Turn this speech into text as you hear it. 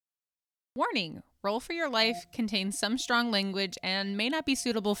Warning, Roll for Your Life contains some strong language and may not be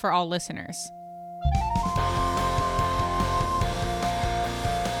suitable for all listeners.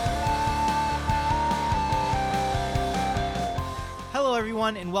 Hello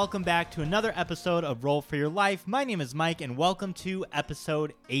everyone and welcome back to another episode of Roll for Your Life. My name is Mike and welcome to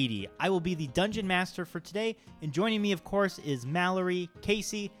episode 80. I will be the Dungeon Master for today, and joining me of course is Mallory,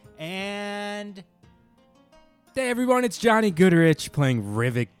 Casey, and... Hey everyone, it's Johnny Goodrich playing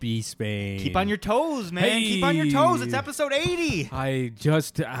Rivik Beastbane. Keep on your toes, man. Hey. Keep on your toes. It's episode 80. I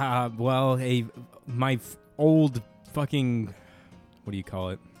just, my old fucking, what do you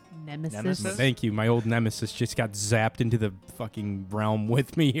call it? Nemesis. Thank you. My old nemesis just got zapped into the fucking realm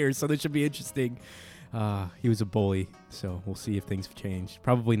with me here, so this should be interesting. He was a bully, so we'll see if things have changed.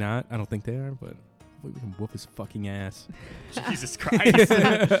 Probably not. I don't think they are, but we can whoop his fucking ass. Jesus Christ.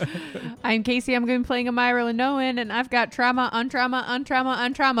 I'm Casey. I'm going to be playing Amira Lenoan, and I've got trauma on trauma on trauma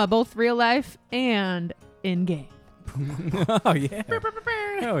on trauma, both real life and in game. Oh, yeah.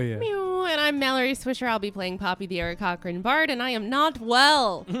 Hell yeah. Meow, and I'm Mallory Swisher. I'll be playing Poppy the Eric Cochran Bard, and I am not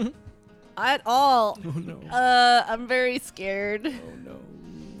well at all. Oh, no. I'm very scared. Oh, no.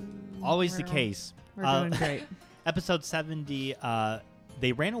 Always the case. We're doing great. Episode 70,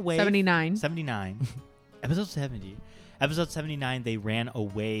 they ran away. 79. 79. Episode 70. Episode 79, they ran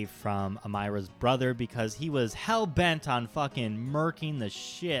away from Amira's brother because he was hell-bent on fucking murking the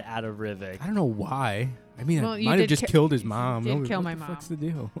shit out of Rivik. I don't know why. I mean, Well, I you might have did just killed his mom. did No, kill what my the mom. fuck's the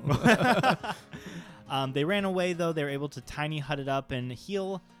deal? They ran away, though. They were able to tiny hut it up and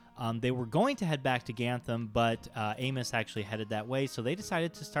heal. They were going to head back to Gantham, but Amos actually headed that way, so they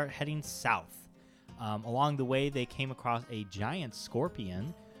decided to start heading south. Along the way, they came across a giant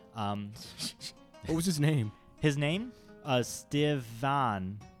scorpion. What was his name? His name?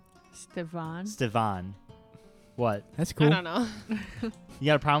 Stivan. Stivan. What? That's cool. I don't know. You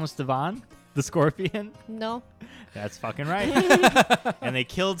got a problem with Stivan? The scorpion? No. That's fucking right. And they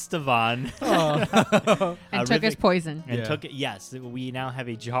killed Stivan. And took his poison. And Yeah. took it. Yes, we now have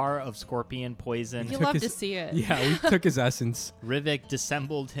a jar of scorpion poison. You'll took love his- to see it. Yeah, we took his essence. Rivik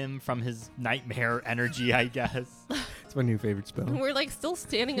dissembled him from his nightmare energy, I guess. It's my new favorite spell. We're like still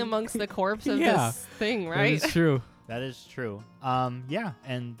standing amongst the corpse of Yeah. this thing, right? That is true. That is true. Yeah,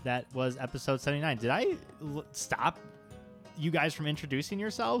 and that was episode 79. Did I stop you guys from introducing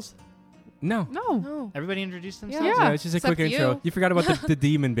yourselves? No. No. No. Everybody introduce themselves? Yeah. It's just a except quick intro. you. You forgot about the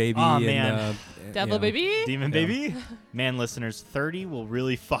demon baby. Aw, and, man. Devil baby. Demon Yeah. baby? Man, listeners, 30 will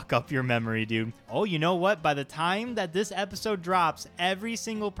really fuck up your memory, dude. Oh, you know what? By the time that this episode drops, every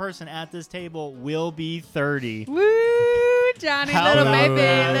single person at this table will be 30. Woo, Johnny, little Hello.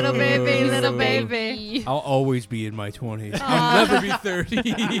 baby, little baby, little Baby. baby. I'll always be in my 20s. I'll never be 30.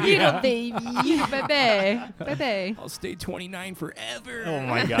 Little baby. Baby. I'll stay 29 forever. Oh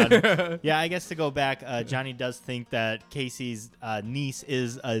my god. Yeah, I guess to go back, Johnny does think that Casey's niece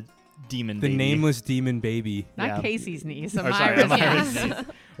is a demon The baby. nameless demon baby. Not Yeah. Casey's niece. Or sorry, Amira's Amira's niece. niece.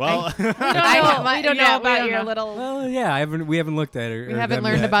 Well, We don't know about your know. little. Well, yeah, we haven't looked at her. We or haven't them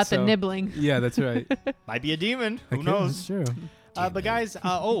learned yet, about so- the nibbling. Yeah, that's right. might be a demon. Who Okay, knows? That's true. But guys,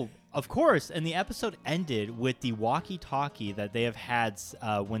 of course, and the episode ended with the walkie-talkie that they have had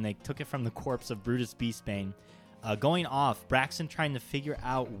when they took it from the corpse of Brutus Beastbane going off. Braxton trying to figure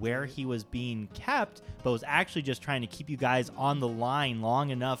out where he was being kept, but was actually just trying to keep you guys on the line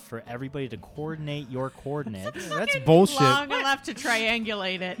long enough for everybody to coordinate your coordinates. That's bullshit. Long enough to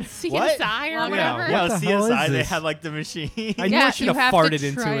triangulate it. CSI What? or Long whatever. Yeah, What the hell CSI, is they this? had like the machine. I knew I should you have have farted to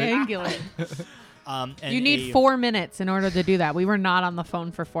into it. triangulate. And You need 4 minutes in order to do that. We were not on the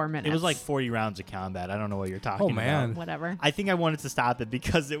phone for 4 minutes. It was like 40 rounds of combat. I don't know what you're talking Oh, man. about. Whatever. I think I wanted to stop it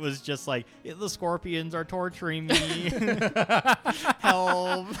because it was just like, the scorpions are torturing me.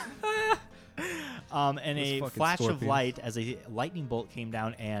 Help. And Those a fucking flash of scorpions. light as a lightning bolt came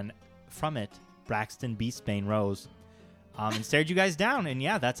down, and from it, Braxton Beastbane rose and stared you guys down. And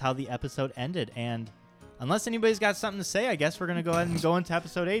yeah, that's how the episode ended. And unless anybody's got something to say, I guess we're going to go ahead and go into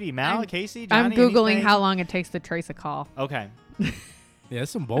episode 80. Mal, I'm- Casey, I'm Johnny, Googling anything? how long it takes to trace a call. Okay. Yeah,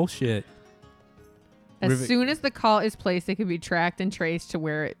 that's some bullshit. As Rivik- soon as the call is placed, it can be tracked and traced to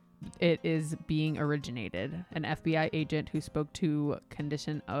where it is being originated. An FBI agent who spoke to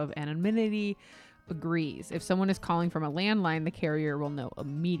condition of anonymity agrees. If someone is calling from a landline, the carrier will know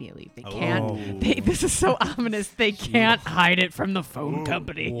immediately. They can't. Oh. This is so ominous. They can't hide it from the phone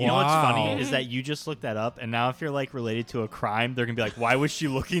company. You know what's funny Wow. is that you just looked that up, and now if you're like related to a crime, they're gonna be like, "Why was she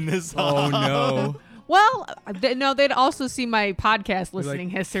looking this Oh, up?" no. Well, no, they'd also see my podcast listening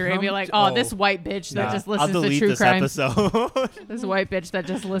history and be come like, to- "Oh, oh. this white bitch that Nah, just I'll listens to delete true this crime. episode. This white bitch that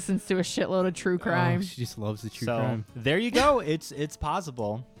just listens to a shitload of true crime." Oh, she just loves the true so crime. there you go. It's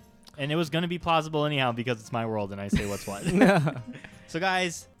possible. And it was going to be plausible anyhow because it's my world and I say what's what. So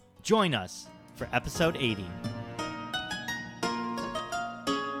guys, join us for episode 80.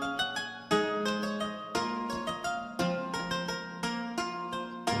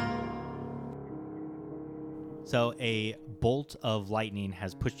 So a bolt of lightning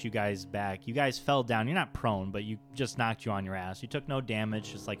has pushed you guys back. You guys fell down. You're not prone, but you just knocked you on your ass. You took no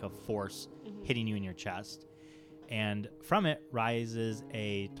damage, just like a force hitting you in your chest. And from it rises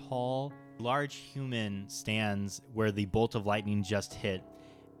a tall, large human stands where the bolt of lightning just hit.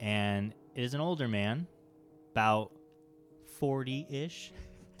 And it is an older man, about 40-ish.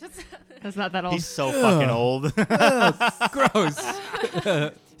 That's not that old. He's so fucking old.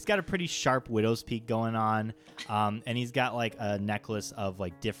 Gross. He's got a pretty sharp widow's peak going on, and he's got like a necklace of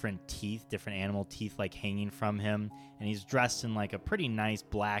like different teeth, different animal teeth, like hanging from him. And he's dressed in like a pretty nice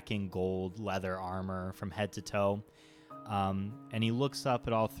black and gold leather armor from head to toe. And he looks up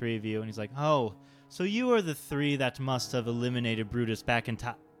at all three of you, and he's like, "Oh, so you are the three that must have eliminated Brutus back in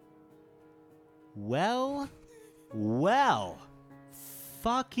time." Well,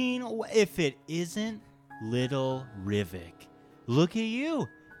 fucking if it isn't little Rivik. Look at you.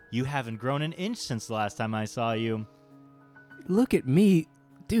 You haven't grown an inch since the last time I saw you. Look at me.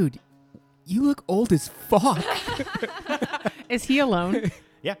 Dude, you look old as fuck. Is he alone?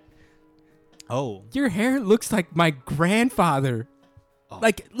 Yeah. Oh. Your hair looks like my grandfather. Oh.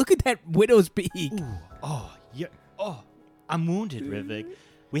 Like, look at that widow's peak. Ooh. Oh, yeah. Oh, I'm wounded, Rivik.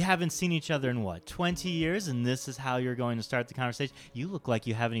 We haven't seen each other in, 20 years, and this is how you're going to start the conversation? You look like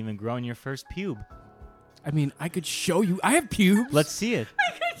you haven't even grown your first pube. I mean, I could show you. I have pubes. Let's see it.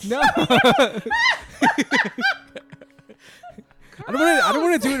 No. I don't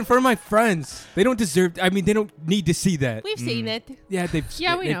want to do it in front of my friends. They don't deserve. I mean, they don't need to see that. We've seen it. Yeah,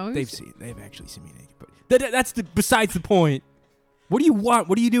 we know. They've actually seen me naked. But that's besides the point. What do you want?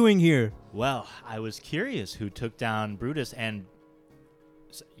 What are you doing here? Well, I was curious who took down Brutus, and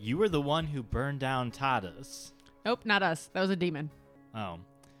you were the one who burned down Tadas. Nope, not us. That was a demon. Oh.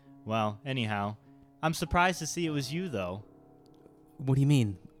 Well, anyhow, I'm surprised to see it was you, though. What do you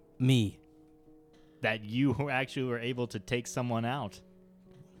mean, me? That you actually were able to take someone out.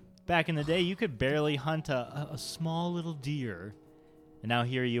 Back in the day, you could barely hunt a small little deer. And now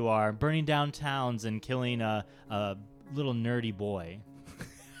here you are, burning down towns and killing a little nerdy boy.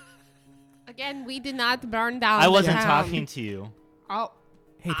 Again, we did not burn down I the wasn't town. talking to to Oh.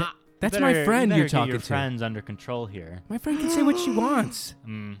 Hey, that's my friend you're talking get your to. friends under control here. My friend can say what she wants.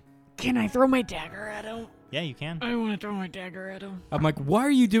 Can I throw my dagger at him? Yeah, you can. I want to throw my dagger at him. I'm like, why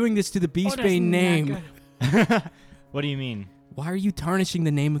are you doing this to the Beastbane name? What do you mean? Why are you tarnishing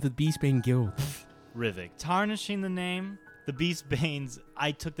the name of the Beastbane Guild? Rivik, tarnishing the name? The Beastbanes,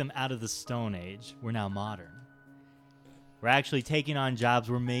 I took them out of the Stone Age. We're now modern. We're actually taking on jobs.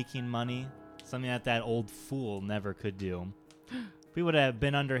 We're making money. Something that old fool never could do. If we would have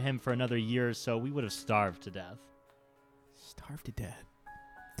been under him for another year or so, we would have starved to death. Starved to death.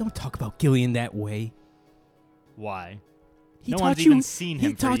 Don't talk about Gillian that way. Why? He No taught one's you, even seen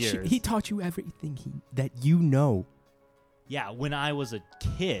him for years. He taught you everything that you know. Yeah, when I was a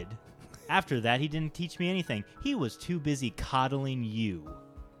kid. After that, he didn't teach me anything. He was too busy coddling you.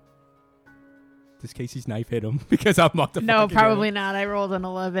 Does Casey's knife hit him? Because I'm about to No, fucking probably not. I rolled an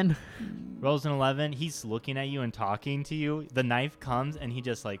 11. Rolls an 11. He's looking at you and talking to you. The knife comes, and he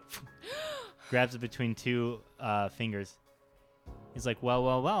just, grabs it between two fingers. He's like,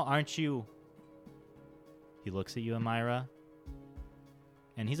 well, aren't you... He looks at you, Amira.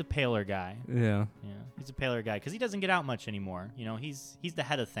 And he's a paler guy. Yeah. Yeah, he's a paler guy because he doesn't get out much anymore. You know, he's the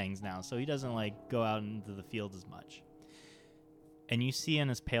head of things now, so he doesn't go out into the field as much. And you see in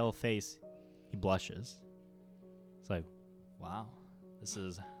his pale face, he blushes. It's like, wow, this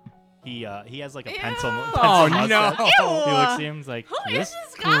is. He has a pencil. Oh, mustache. no. He looks at him. He's like, Who this. is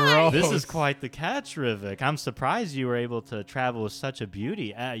this guy? This is quite the catch, Rivik. I'm surprised you were able to travel with such a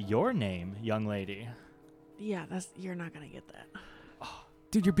beauty. Your name, young lady. Yeah, you're not going to get that.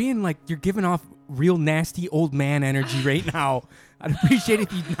 Dude, you're giving off real nasty old man energy right now. I'd appreciate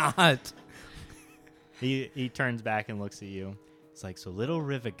it if you'd not. He turns back and looks at you. It's like, so little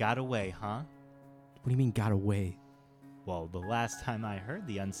Rivik got away, huh? What do you mean got away? Well, the last time I heard,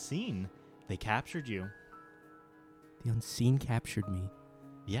 the Unseen, they captured you. The Unseen captured me.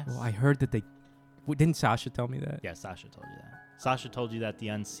 Yes. Well, I heard that they... Didn't Sasha tell me that? Yeah, Sasha told you that. Sasha told you that the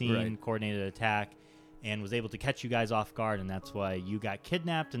Unseen Right. coordinated attack and was able to catch you guys off guard, and that's why you got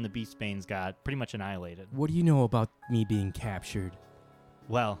kidnapped and the Beastbanes got pretty much annihilated. What do you know about me being captured?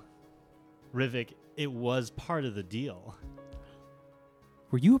 Well, Rivik, it was part of the deal.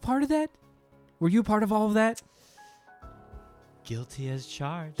 Were you a part of that? Were you a part of all of that? Guilty as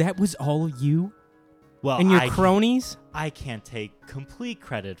charged. That was all you Well, and your cronies? I can't take complete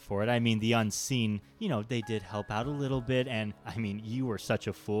credit for it. I mean, the unseen, they did help out a little bit. And, I mean, you were such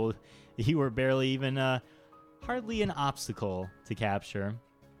a fool. You were barely even, hardly an obstacle to capture.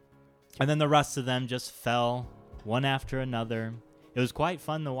 And then the rest of them just fell one after another. It was quite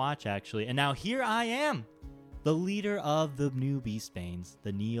fun to watch, actually. And now here I am, the leader of the new Beastbanes,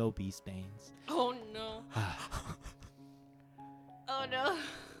 the Neo Beastbanes. Oh no. Oh no.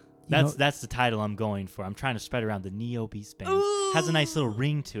 That's the title I'm going for. I'm trying to spread around the Neo Beastbanes. Has a nice little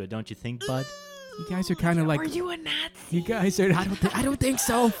ring to it, don't you think, bud? You guys are kind of like. Are you a Nazi? You guys are. I don't think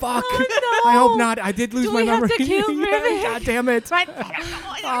so. Fuck. Oh, no. I hope not. I did lose Do my we have memory. to kill Rivik? God damn it.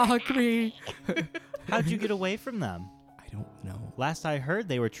 Fuck me. How'd you get away from them? I don't know. Last I heard,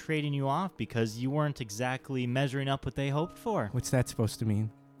 they were trading you off because you weren't exactly measuring up what they hoped for. What's that supposed to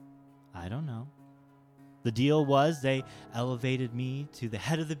mean? I don't know. The deal was they elevated me to the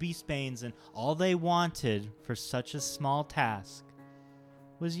head of the Beastbanes, and all they wanted for such a small task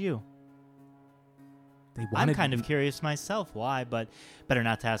was you. They wanted I'm kind of curious myself why, but better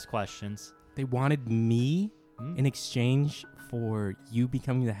not to ask questions. They wanted me Hmm? in exchange for you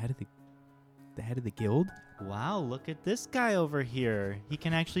becoming the head of the guild. Wow, look at this guy over here. He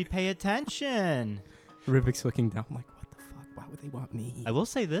can actually pay attention. Rivik's looking down like, what the fuck? Why would they want me? I will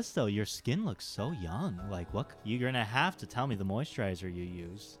say this, though. Your skin looks so young. Like, what? You're going to have to tell me the moisturizer you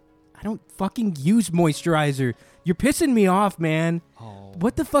use. I don't fucking use moisturizer. You're pissing me off, man. Oh.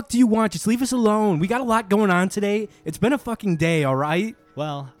 What the fuck do you want? Just leave us alone. We got a lot going on today. It's been a fucking day, all right?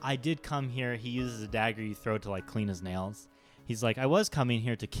 Well, I did come here. He uses a dagger you throw to, clean his nails. He's like, I was coming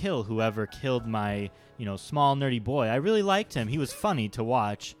here to kill whoever killed my, small nerdy boy. I really liked him. He was funny to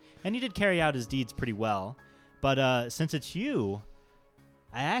watch. And he did carry out his deeds pretty well. But since it's you,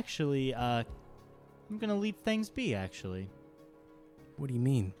 I actually, I'm going to leave things be, actually. What do you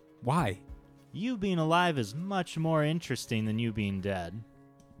mean? Why? You being alive is much more interesting than you being dead.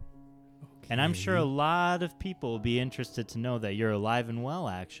 And I'm sure a lot of people will be interested to know that you're alive and well,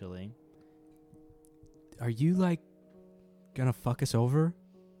 actually. Are you, gonna fuck us over?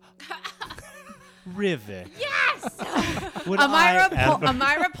 Rivik. Yes. Would Amira, I ever-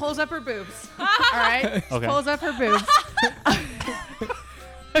 Amira pulls up her boobs. All right? Okay. Pulls up her boobs.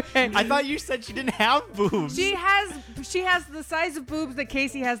 Okay. I thought you said she didn't have boobs. She has the size of boobs that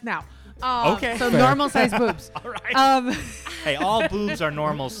Casey has now. Okay. So Fair. normal size boobs. All right. Hey, all boobs are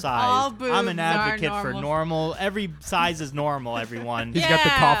normal size. All boobs I'm an are advocate for normal. normal. Every size is normal, everyone. He's got the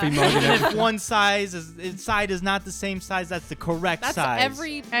coffee mug and Even everything. if one side is not the same size, that's the correct That's size.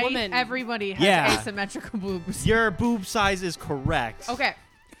 every woman. Everybody has Yeah. asymmetrical boobs. Your boob size is correct. Okay.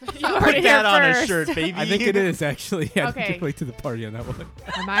 You heard Put it that here on a first. shirt, baby. I think it is, actually. Yeah, Okay. I think wait to the party on that one.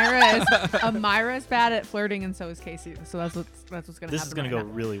 Amira is bad at flirting, and so is Casey. So that's what's gonna happen. This is gonna right go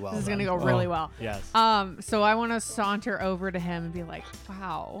now. really well. This is then. gonna go really well. Yes. So I want to saunter over to him and be like,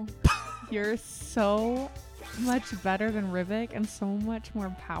 "Wow, you're so much better than Rivik and so much more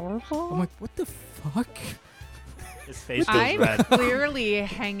powerful." I'm like, what the fuck? His face goes I'm red. clearly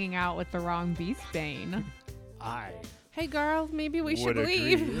hanging out with the wrong Beastbane. I Hey, girl, maybe we should would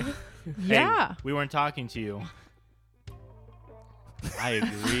leave. agree. Yeah. Hey, we weren't talking to you. I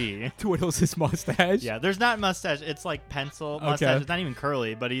agree. Twiddles his mustache. Yeah, there's not mustache. It's like pencil mustache. Okay. It's not even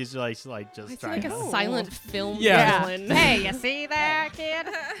curly, but he's just I just feel like trying a to. silent film Yeah. villain. Hey, you see that, kid?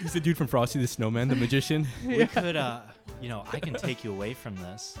 He's the dude from Frosty the Snowman, the magician. We could, I can take you away from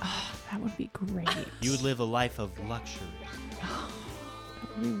this. That would be great. You would live a life of luxury.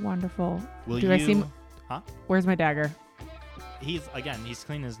 That would be wonderful. Will Do you? I seem? Huh? Where's my dagger? He's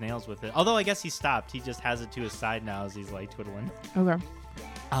cleaning his nails with it. Although I guess he stopped. He just has it to his side now as he's twiddling. Okay.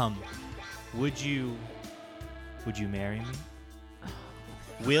 Would you marry me?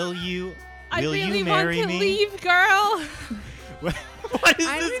 Will you? I Will really you want marry to me? leave, girl. What is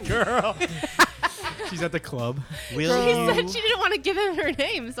this girl? She's at the club. Will She you? said she didn't want to give him her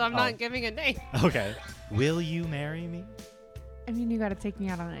name, so I'm Oh. not giving a name. Okay. Will you marry me? I mean, you got to take me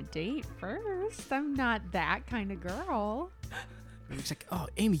out on a date first. I'm not that kind of girl. Rivik's like, oh,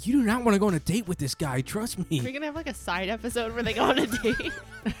 Amy, you do not want to go on a date with this guy. Trust Are we me. gonna have a side episode where they go on a date?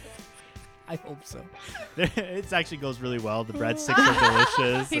 I hope so. It actually goes really well. The breadsticks are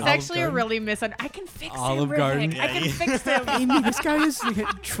delicious. He's Olive actually Garden. a really I can fix Olive him, Garden. Rivik. I can Yeah. fix him. Amy, this guy is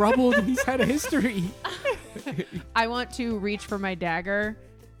troubled. He's had a history. I want to reach for my dagger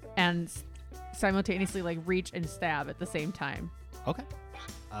and simultaneously reach and stab at the same time. Okay.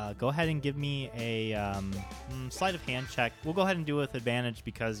 Go ahead and give me a sleight of hand check. We'll go ahead and do it with advantage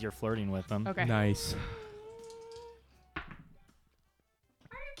because you're flirting with him. Okay. Nice.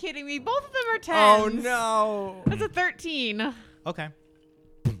 Are you kidding me? Both of them are 10s. Oh, no. That's a 13. Okay.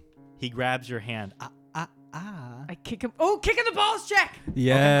 He grabs your hand. I kick him. Oh, kicking the balls check.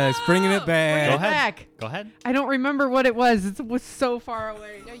 Yes, bringing it Go back. ahead. Back. Go ahead. I don't remember what it was. It was so far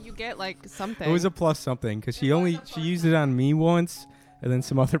away. Yeah, you get like something. It was a plus something because she used it on me once and then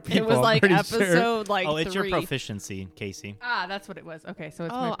some other people. It was I'm like pretty episode like Oh, it's 3. your proficiency, Casey. Ah, that's what it was. Okay, so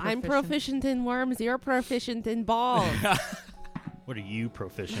it's Oh, my I'm proficient in worms. You're proficient in balls. What are you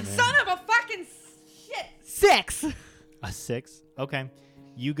proficient in? Son of a fucking shit. 6. A 6. Okay.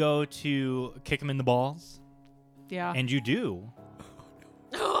 You go to kick him in the balls, Yeah. and you do.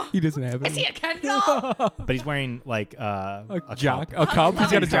 He doesn't have it. Is he a Ken doll? But he's wearing like a a jock, cup. a cup.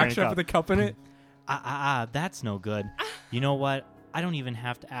 He's got a He's wearing jock a strap cup. with a cup in it. That's no good. You know what? I don't even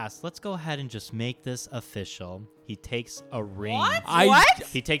have to ask. Let's go ahead and just make this official. He takes a ring. What? I- What?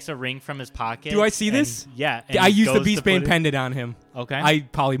 He takes a ring from his pocket. Do I see and- this? Yeah. and I use the goes to Beast Bane put it- pendant on him. Okay. I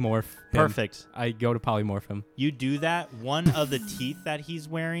polymorph. him. Perfect. I go to polymorph him. You do that. One of the teeth that he's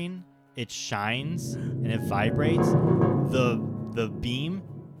wearing, it shines and it vibrates. The beam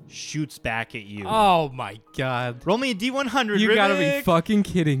shoots back at you. Oh my god! Roll me a D100. You gotta be Rivik. fucking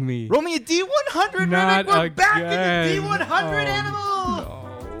kidding me! Roll me a D100. Not Rivik. We're back in again. the D100 animal.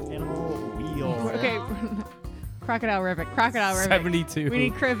 No. Animal wheel. Okay. Crocodile Rivet. Crocodile Rivet. 72. We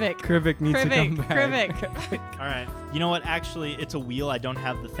need Krivik. Krivik needs to come Krivik. back. Krivik. All right. You know what? Actually, it's a wheel. I don't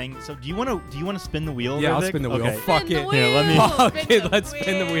have the thing. So do you want to spin the wheel? Yeah, I'll Rivik? spin the wheel. Okay. Fuck Spin it. the Here, let me- wheel. Fuck Spin it, the let's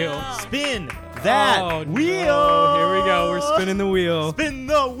spin the wheel. Spin that Oh, wheel. no. Here we go. We're spinning the wheel. Spin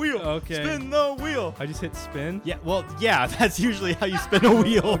the wheel. Okay. Spin the wheel. I just hit spin. Yeah. Well, yeah. That's usually how you spin a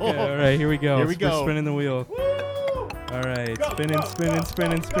wheel. Okay, all right, here we go. Here we We're go. spinning the wheel. Woo! All right, Go, spinning, go, spinning, go,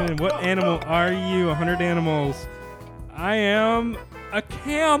 spinning, go, spinning. go, What go, animal go. are you? 100 animals. I am a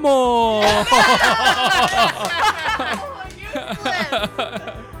camel.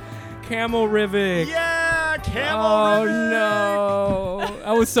 Camel Rivik. Yeah, camel. Oh Rivik. no!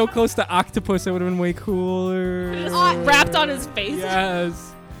 I was so close to octopus. That would have been way cooler. Wrapped on his face.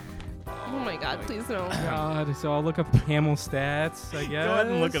 Yes. Oh my god, please no. God. So I'll look up camel stats. I guess. Go ahead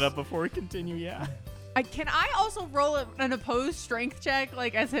and look it up before we continue. Yeah. Can I also roll an opposed strength check,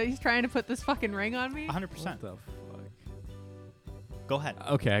 like as he's trying to put this fucking ring on me? 100%. What the fuck? Go ahead.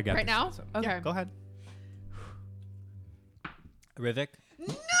 Okay, I got Right this. now? So- Okay. Yeah, go ahead. Rivik.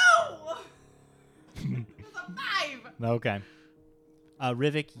 No! It's a 5! Okay.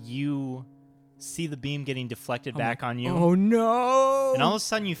 Rivik, you see the beam getting deflected back on you. Oh no! And all of a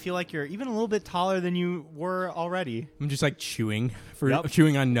sudden, you feel like you're even a little bit taller than you were already. I'm just like chewing Yep.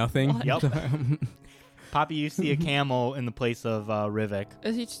 chewing on nothing. Yep. Poppy, you see a camel in the place of Rivik.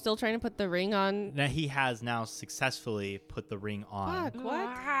 Is he still trying to put the ring on? Now he has now successfully put the ring on. Fuck,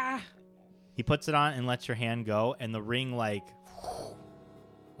 what? He puts it on and lets your hand go, and the ring like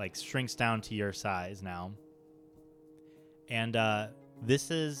shrinks down to your size now. And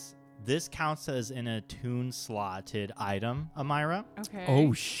this counts as an attune slotted item, Amira. Okay.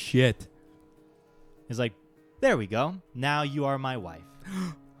 Oh shit! He's like, there we go. Now you are my wife.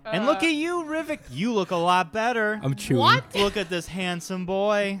 And look at you, Rivik. You look a lot better. I'm chewing. What? Look at this handsome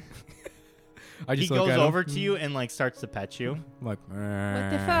boy. I He just look goes at him. over to you and like starts to pet you. I'm like, What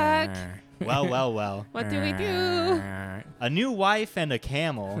the fuck? Well, well, well. What do we do? A new wife and a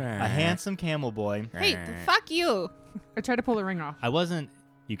camel. A handsome camel boy. Hey, fuck you. I tried to pull the ring off. I wasn't.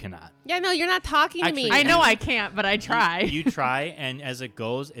 You cannot. Yeah, no, you're not talking to me. Actually, I know I can't, but I try. You try, and as it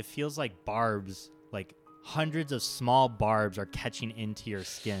goes, it feels like barbs, like hundreds of small barbs are catching into your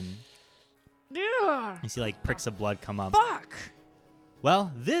skin. Ugh. You see like pricks of blood come up. Fuck.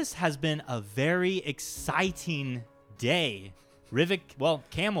 Well, this has been a very exciting day.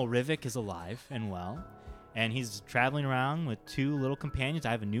 Camel Rivik is alive and well, and he's traveling around with 2 little companions.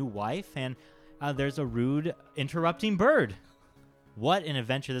 I have a new wife, and there's a rude interrupting bird. What an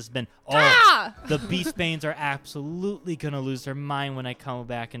adventure this has been. Oh, Ah! the Beast Banes are absolutely going to lose their mind when I come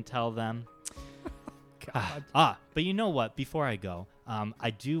back and tell them. But you know what? Before I go, I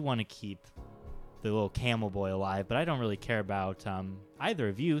do want to keep the little camel boy alive, but I don't really care about either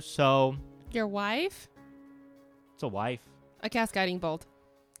of you, so Your wife? it's a wife. A cast guiding bolt.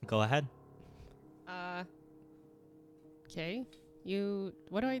 Go ahead. Okay.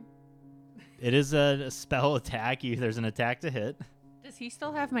 What do I? It is a spell attack. There's an attack to hit. Does he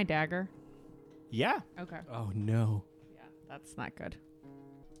still have my dagger? Yeah. Okay. Oh no! Yeah, that's not good.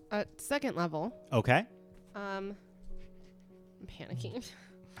 Second level. Okay. I'm panicking.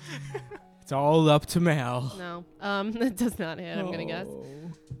 It's all up to Mal. No. It does not hit, I'm gonna guess.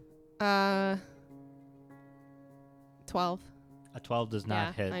 12. A 12 does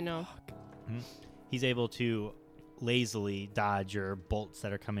not yeah, hit. I know. He's able to lazily dodge your bolts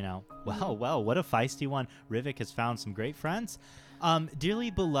that are coming out. Well, what a feisty one. Rivik has found some great friends.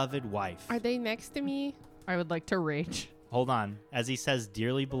 Dearly beloved wife. Are they next to me? I would like to rage. Hold on. As he says,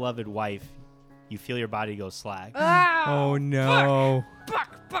 dearly beloved wife, you feel your body go slag. Oh no.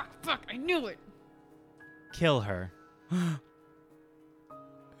 Fuck, I knew it. Kill her.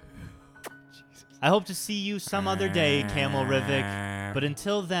 I hope to see you some other day, Camel Rivik. But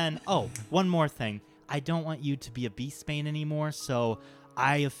until then, one more thing. I don't want you to be a Beastbane anymore, so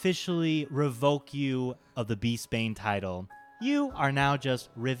I officially revoke you of the Beastbane title. You are now just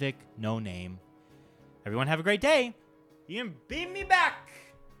Rivik No Name. Everyone have a great day. You can beam me back.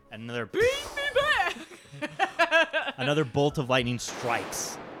 And another beam me back. Another bolt of lightning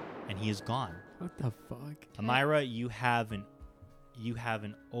strikes, and he is gone. What the fuck? Amira, you have an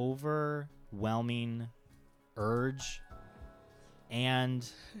overwhelming urge and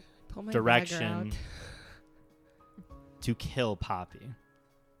Pull my dagger direction out. to kill Poppy.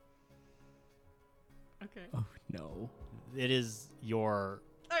 Okay. Oh no. It is your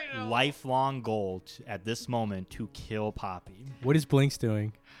lifelong goal at this moment to kill Poppy. What is Blinks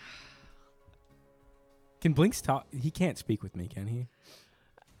doing? Can Blinks talk? He can't speak with me, can he?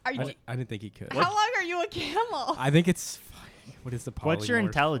 Are you, I didn't think he could. how long are you a camel? I think it's. What is the polymorph? What's your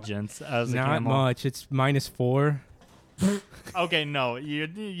intelligence as a Not camel? much. It's -4. Okay, no,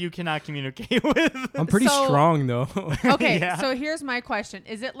 you cannot communicate with. I'm pretty So- strong though. Okay, Yeah. so here's my question.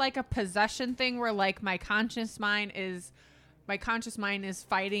 Is it like a possession thing where like my conscious mind is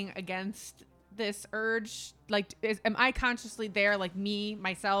fighting against this urge? Like am I consciously there like me,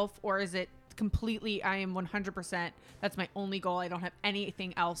 myself, or is it completely I am 100% that's my only goal. I don't have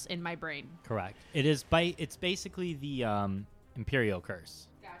anything else in my brain. Correct. It's basically the Imperial curse.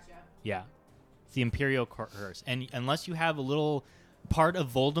 Gotcha. Yeah. It's the Imperial curse. And unless you have a little part of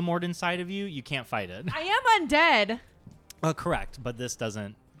Voldemort inside of you, you can't fight it. I am undead. Correct. But this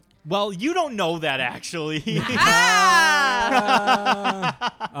doesn't. Well, you don't know that actually. 1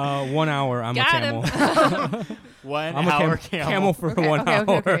 hour. I'm Got a him. camel. 1 I'm a hour camel for Okay, 1 okay, hour.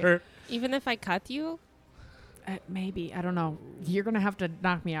 okay, okay. Even if I cut you? Maybe. I don't know. You're going to have to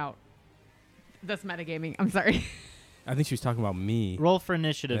knock me out. That's metagaming. I'm sorry. I think she was talking about me. Roll for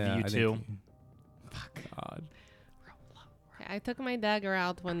initiative, Yeah, you I two. think- God. I took my dagger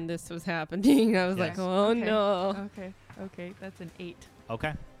out when this was happening. I was like, Yes. oh Okay. no. Okay. That's an 8.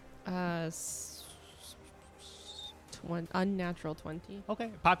 Okay. Unnatural 20.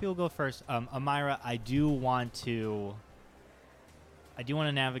 Okay. Poppy will go first. Amira, I do want to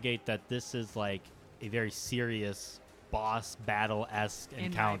navigate that this is like a very serious boss battle-esque In my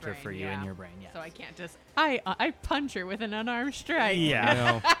encounter brain, for you yeah. in your brain. Yes. So I can't just I punch her with an unarmed strike.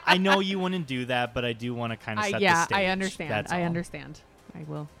 Yeah. No. I know you wouldn't do that, but I do want to kind of set the stage. I understand. That's I all. understand. I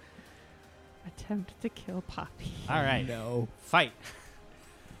will attempt to kill Poppy. All right. No. Fight.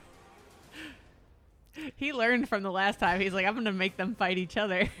 He learned from the last time. He's like, I'm gonna make them fight each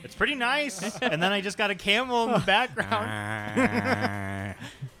other. It's pretty nice. And then I just got a camel in the background.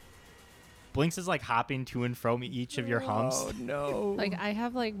 Blinks is like hopping to and from each of your humps. Oh no. Like I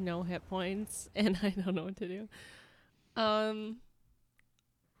have like no hit points and I don't know what to do.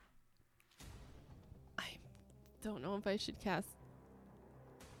 I don't know if I should cast.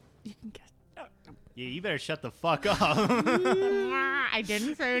 You can guess. Yeah, you better shut the fuck up. I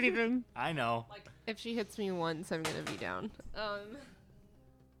didn't say anything. I know. Like if she hits me once, I'm gonna be down.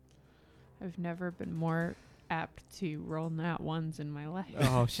 I've never been more apt to roll nat ones in my life.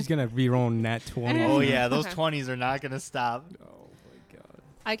 Oh, she's gonna re-roll nat 20. Oh yeah, those Okay. 20s are not gonna stop. Oh my god.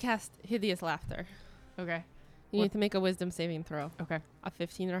 I cast hideous laughter. Okay. You What- need to make a wisdom saving throw. Okay. A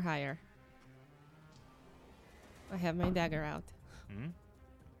 15 or higher. I have my dagger out. Hmm?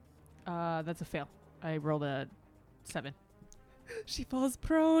 That's a fail. I rolled a 7. She falls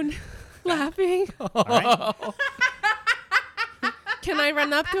prone, laughing. All right. Can I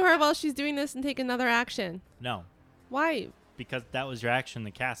run up to her while she's doing this and take another action? No, Why? because that was your action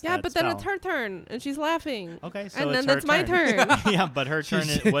to cast. Yeah, that but then spell. it's her turn and she's laughing. Okay, so and it's then her that's my turn. yeah, but her turn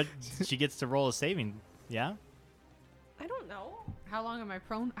She's- is what she gets to roll a saving. Yeah. I don't know. How long am I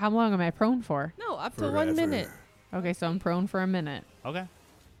prone? How long am I prone for? No, up to 1 minute. Okay, so I'm prone for a minute. Okay.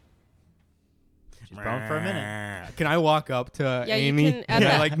 She's prone for a minute. Can I walk up to Yeah, you Amy? can at and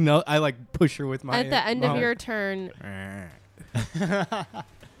I the- like no, I like push her with my. At the end of mouth. your turn, At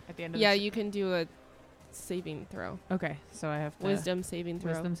the end of yeah, the you can do a saving throw. Okay, so I have to Wisdom saving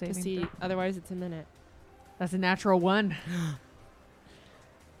throw. Wisdom to saving see. throw. Otherwise, it's a minute. That's a natural 1.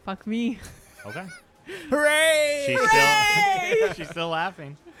 Fuck me. Okay. Hooray! She's still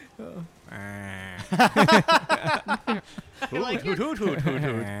laughing. I like your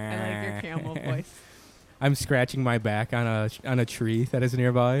camel voice. I'm scratching my back on a tree that is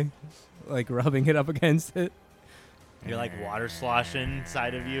nearby, like rubbing it up against it. You're like water sloshing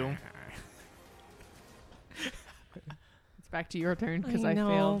inside of you. It's back to your turn because I I know.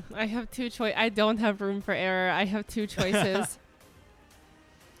 failed. I have two choice. I don't have room for error. I have two choices.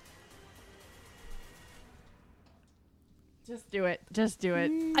 Just do it. Just do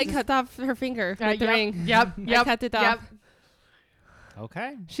it. I cut off her finger with the ring. Yep. I cut it off. Yep.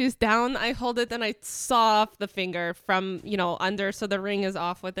 Okay. She's down. I hold it and I saw off the finger from, under, so the ring is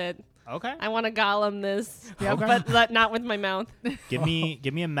off with it. Okay. I want to Gollum this, Yep. but not with my mouth. Give me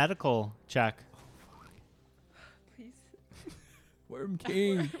a medical check. Please. Worm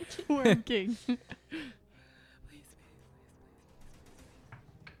King. Worm King.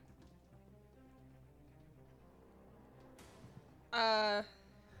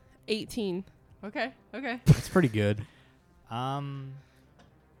 18. Okay. That's pretty good.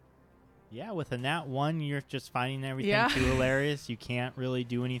 Yeah, with a nat 1, you're just finding everything Yeah. too hilarious. You can't really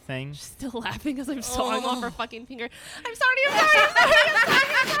do anything. She's still laughing as I'm sawing off her fucking finger. I'm sorry.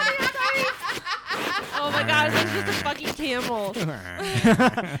 Oh my god, that's just a fucking camel.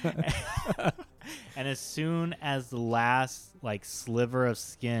 And as soon as the last sliver of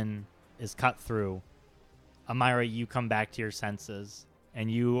skin is cut through, Amira, you come back to your senses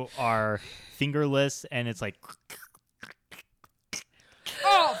and you are fingerless, and it's like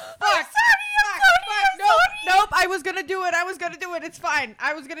Oh, fuck. Nope. I was going to do it. It's fine.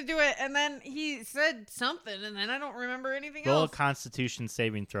 I was going to do it. And then he said something, and then I don't remember anything roll a else. Constitution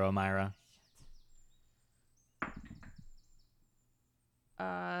saving throw, Amira.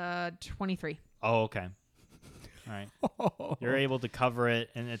 23. Oh, okay. All right. You're able to cover it,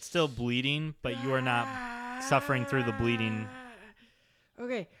 and it's still bleeding, but you are not suffering through the bleeding.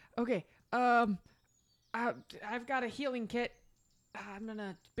 Okay. I've got a healing kit. I'm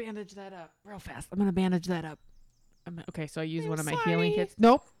gonna bandage that up real fast. Okay, so I use one of my healing sorry. kits.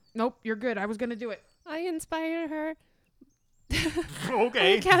 Nope. You're good. I was gonna do it. I inspired her.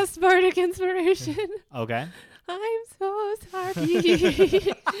 Okay. I cast Bardic Inspiration. Okay. I'm so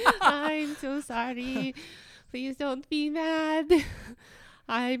sorry. I'm so sorry. Please don't be mad.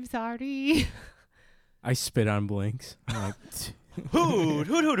 I'm sorry. I spit on Blinks. I'm like, Hoot,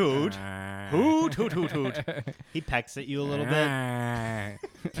 hoot, hoot, hoot. Hoot, hoot, hoot, hoot. He pecks at you a little bit.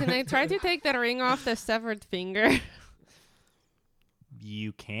 Can I try to take the ring off the severed finger?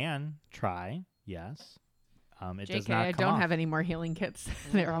 You can try, yes. It does JK, not I come don't off. have any more healing kits.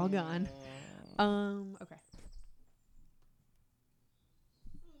 They're all gone. Okay.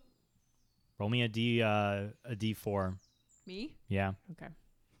 Roll me a D4. Me? Yeah, Okay.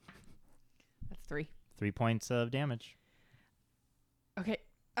 That's 3. 3 points of damage. Okay.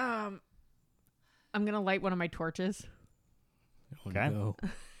 I'm gonna light one of my torches, Okay. No.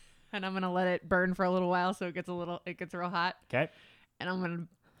 and I'm gonna let it burn for a little while, so it gets real hot, Okay. and I'm gonna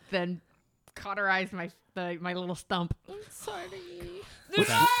then cauterize my little stump. I'm sorry.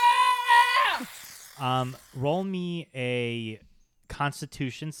 Okay. Roll me a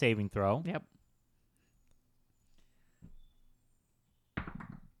Constitution saving throw. Yep.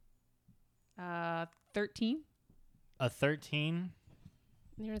 13. A 13.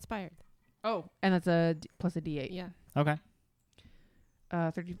 You're inspired. Oh, and that's a plus a D8. Yeah. Okay.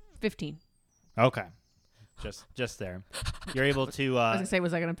 15. Okay. Just there. You're able to I was gonna say,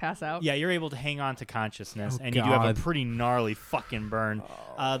 was I gonna pass out? yeah, you're able to hang on to consciousness, Oh, and you do have a God. pretty gnarly fucking burn.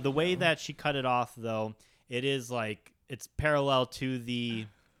 The way that she cut it off, though, it is it's parallel to the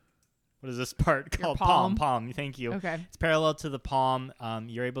what is this part Your called? palm. Palm. Thank you. Okay. It's parallel to the palm.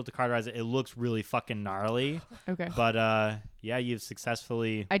 You're able to cauterize it. It looks really fucking gnarly, Okay. but yeah, you've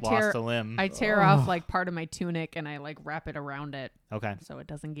successfully I lost tear- a limb. I tear off part of my tunic and I wrap it around it Okay, so it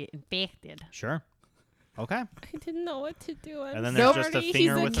doesn't get infected. sure. Okay, I didn't know what to do. I'm And then there's sorry. just a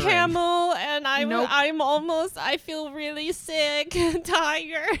finger He's with a a ring. camel, and Nope. I feel really sick and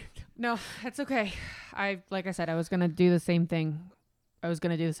tired. No, that's okay. Like I said, I was gonna do the same thing.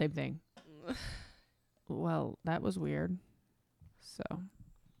 Well, that was weird. So,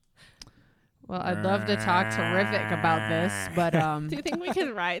 well, I'd love to talk to Rivik about this, but Do you think we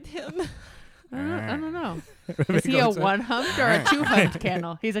can ride him? I don't know. Is he a one-humped or a two-humped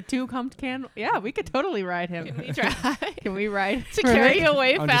camel? He's a two-humped camel. Yeah, we could totally ride him. Can we try Can we ride to carry Rivik?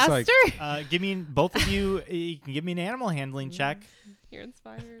 away I'm just like- faster? give me both of you. You can give me an animal handling check. You're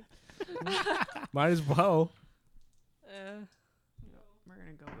inspired. Might as well. We're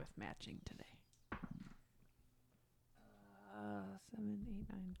gonna go with matching today. 7, 8,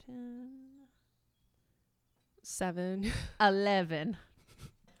 9, 10, 7. 11.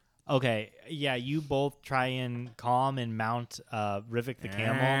 Okay, yeah, you both try and calm and mount Rivik the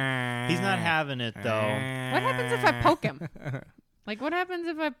camel. He's not having it though. What happens if I poke him? Like, what happens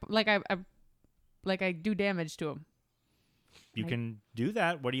if I do damage to him? You can do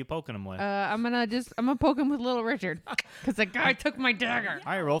that. What are you poking him with? I'm gonna poke him with Little Richard because the guy took my dagger.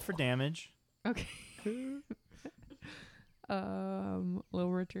 All right, roll for damage. Okay.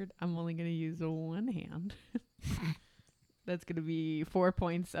 Little Richard, I'm only gonna use one hand. That's gonna be 4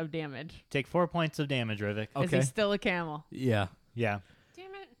 points of damage. Take 4 points of damage, Rivik. Is he still a camel? Yeah. Yeah.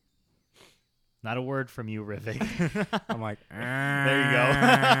 Damn it. Not a word from you, Rivik. I'm like, There you go.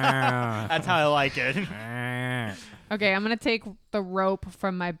 That's how I like it. Okay, I'm gonna take the rope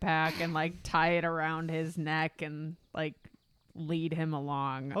from my back and like tie it around his neck and like lead him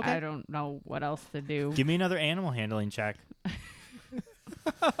along. Okay. I don't know what else to do. Give me another animal handling check. And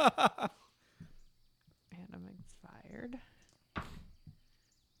I'm expired.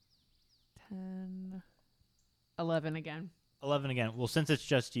 10, 11 again. 11 again. Well, since it's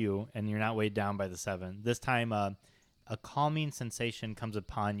just you and you're not weighed down by the 7, this time a calming sensation comes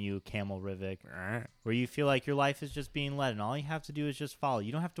upon you, Camel Rivik, where you feel like your life is just being led and all you have to do is just follow.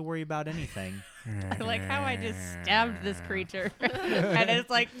 You don't have to worry about anything. I like how I just stabbed this creature. And it's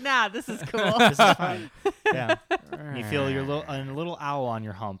like, nah, this is cool. This is fine. Yeah. And you feel your little owl on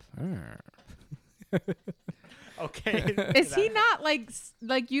your hump. Okay. Is he not like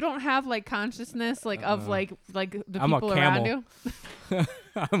you don't have like consciousness like of like the I'm a people around camel. you?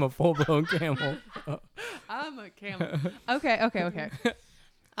 I'm a full-blown camel. I'm a camel. Okay.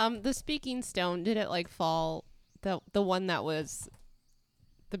 The speaking stone, did it like fall? The one that was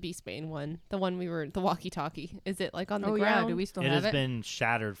the Beastbane one, the walkie-talkie. Is it like on the Oh ground? yeah, do we still It have has it? been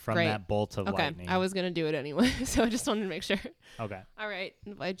shattered from Great. that bolt of Okay, lightning. I was gonna do it anyway, so I just wanted to make sure. Okay. All right,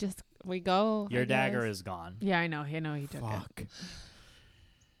 we go. Your I dagger guess. is gone. Yeah, I know he took it. Fuck.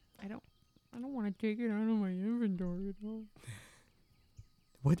 I don't want to take it out of my inventory though.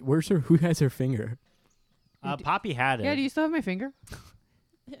 What? Who has her finger? Poppy had it. Yeah, do you still have my finger?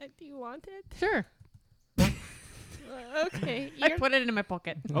 Do you want it? Sure. Okay. I put it in my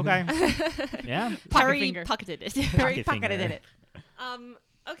pocket. Okay. Yeah. Pocket finger. Pocketed it. Pocket Pocketed finger. it.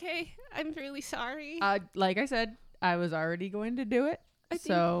 Okay. I'm really sorry. Like I said, I was already going to do it. I think-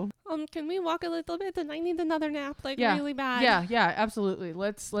 So Can we walk a little bit? And I need another nap, like Yeah. really bad. yeah, absolutely.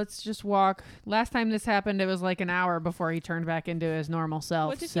 Let's just walk. Last time this happened, it was like an hour before he turned back into his normal self.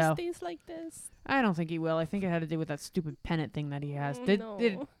 What if so he stays like this? I don't think he will. I think it had to do with that stupid pennant thing that he has.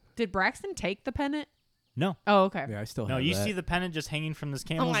 Did Braxton take the pennant? No. Oh, okay. Yeah, I still No, have you that. see the pennant just hanging from this Oh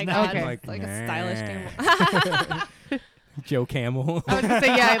camel's my neck. god, Okay. it's like a stylish Nah. camel. Joe Camel. I was gonna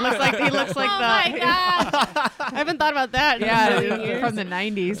say yeah. He looks like oh my god! I haven't thought about that. in a million Yeah, years. from the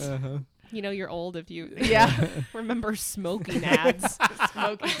 90s. Uh-huh. You know, you're old if you Yeah. remember smoking ads.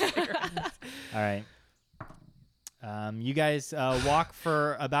 Smoking cigarettes. All right. You guys walk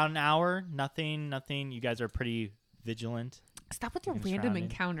for about an hour. Nothing. You guys are pretty vigilant. Stop with your You're random surrounded.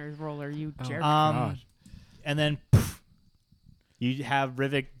 encounters, Roller. You Oh. jerk. Gosh. And then poof, you have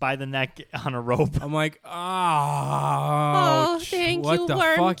Rivik by the neck on a rope. I'm like, Oh, thank what you, the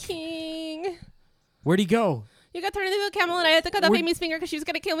Worm fuck? King. Where'd he go? You got turned into a camel, and I had to cut off We're- Amy's finger because she was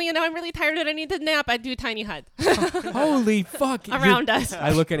gonna kill me, and now I'm really tired and I need to nap. I do tiny hut Holy fuck! around us.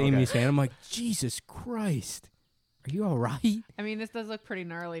 I look at Okay. Amy's hand. I'm like, Jesus Christ, are you all right? I mean, this does look pretty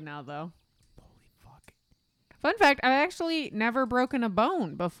gnarly now, though. Holy fuck! Fun fact, I've actually never broken a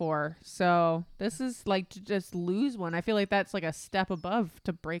bone before. So this is like to just lose one. I feel like that's like a step above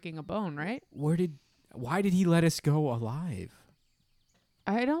to breaking a bone, right? Why did he let us go alive?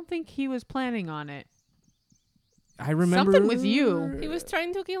 I don't think he was planning on it. I remember Something with you. He was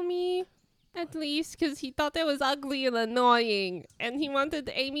trying to kill me, at least, because he thought I was ugly and annoying, and he wanted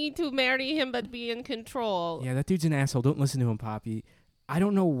Amy to marry him but be in control. Yeah, that dude's an asshole. Don't listen to him, Poppy. I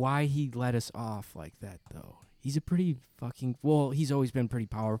don't know why he let us off like that, though. He's a pretty fucking... Well, he's always been pretty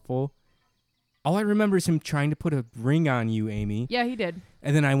powerful. All I remember is him trying to put a ring on you, Amy. Yeah, he did.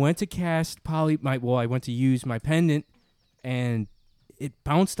 And then I went to cast I went to use my pendant, and it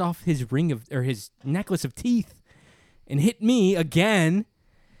bounced off his his necklace of teeth and hit me again.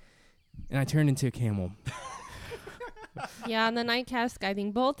 And I turned into a camel. Yeah, and then I cast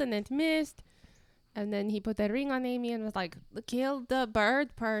Guiding Bolt, and it missed. And then he put that ring on Amy and was like, kill the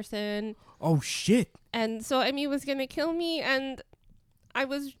bird person. Oh, shit. And so Amy was going to kill me, and I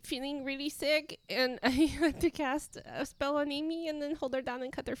was feeling really sick, and I had to cast a spell on Amy and then hold her down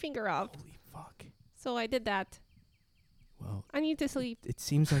and cut her finger off. Holy fuck. So I did that. Well, I need to sleep. it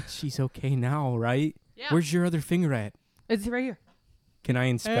seems like she's okay now, right? Yeah. Where's your other finger at? It's right here. Can I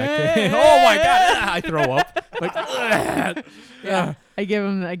inspect it? Oh, my God. I throw up. Like, Yeah.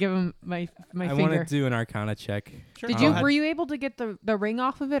 I give him my I want finger. to do an Arcana check. Sure. Did Go you ahead. were you able to get the ring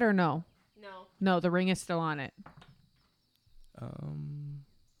off of it or no? No. No, the ring is still on it.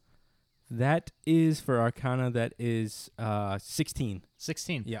 That is for Arcana. That is 16.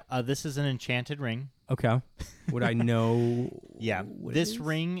 16. Yeah. This is an enchanted ring. Okay. Would I know? Yeah. what it This is?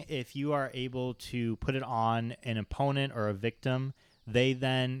 ring, if you are able to put it on an opponent or a victim, they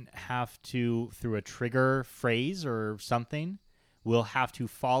then have to, through a trigger phrase or something, will have to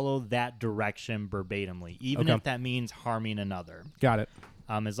follow that direction verbatimly, even Okay. if that means harming another. Got it.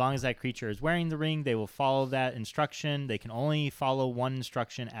 As long as that creature is wearing the ring, they will follow that instruction. They can only follow one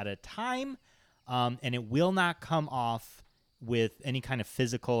instruction at a time, and it will not come off with any kind of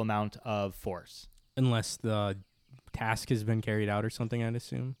physical amount of force. Unless the task has been carried out or something, I'd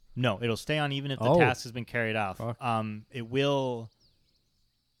assume. No, it'll stay on even if the Oh. task has been carried off. Fuck. It will.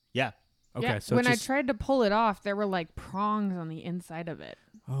 Yeah. Okay. Yeah, So when it's just, I tried to pull it off, there were like prongs on the inside of it.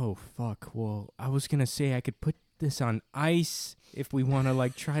 Oh fuck. Well, I was gonna say I could put this on ice if we want to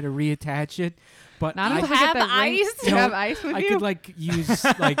like try to reattach it, but Not I, until we get have that ring. ice? You No, have ice with I you? could like use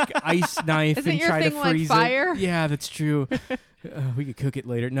like ice knife Isn't and your try thing to like freeze fire? it. Yeah, that's true. We could cook it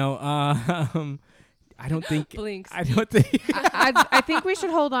later. No, I don't think. Blinks. I don't think. I think we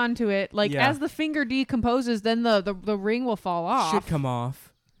should hold on to it. Like Yeah. as the finger decomposes, then the ring will fall off. Should come off.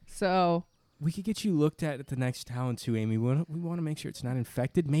 So We could get you looked at the next town too, Amy. We want to make sure it's not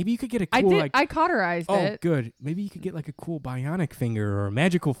infected. Maybe you could get a I cool did. like. I cauterized Oh, it. good. Maybe you could get like a cool bionic finger or a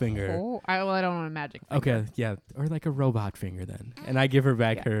magical finger. Oh, I don't want a magic finger. Okay, yeah, or like a robot finger then. And I give her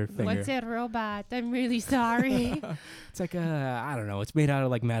back Yeah. her finger. What's a robot? I'm really sorry. It's like I don't know. It's made out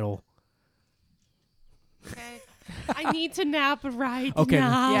of like metal. Okay. I need to nap right Okay.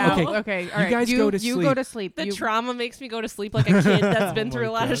 now. Yeah. Okay. Okay. All right. guys you, go to you sleep. go to sleep. The You- trauma makes me go to sleep like a kid that's been Oh through a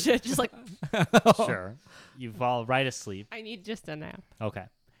my lot of God. shit. Just like, Sure. You fall right asleep. I need just a nap. Okay.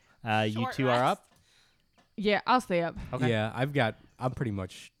 You Short two are rest. up. yeah, I'll stay up. Okay. Yeah, I'm pretty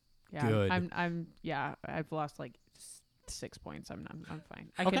much Yeah. Good. Yeah. I've lost like 6 points. I'm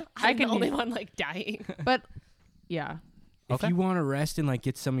fine. I Okay. can. I'm I can. the only do- one like dying. But yeah. If Okay. you want to rest and like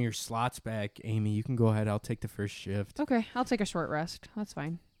get some of your slots back, Amy, you can go ahead. I'll take the first shift. Okay. I'll take a short rest. That's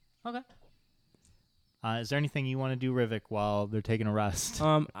fine. Okay. Is there anything you want to do, Rivik, while they're taking a rest?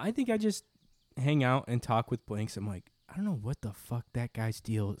 I think I just hang out and talk with Blinks. I'm like, I don't know what the fuck that guy's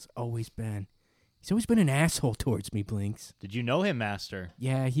deal has always been. He's always been an asshole towards me, Blinks. Did you know him, Master?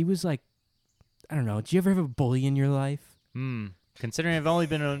 Yeah, he was like, I don't know. Did you ever have a bully in your life? Considering I've only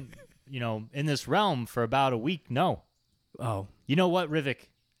been, in this realm for about a week, no. Oh, You know what, Rivik?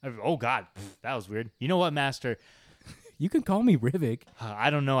 Oh, God. That was weird. You know what, Master? you can call me Rivik. I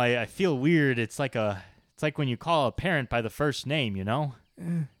don't know. I feel weird. It's like when you call a parent by the first name, you know?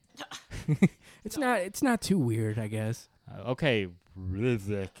 It's not too weird, I guess. Okay,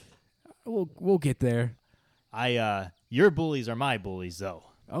 Rivik. We'll get there. Your bullies are my bullies, though.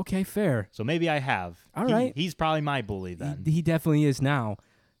 Okay, fair. So maybe I have. All right. He's probably my bully then. He definitely is now,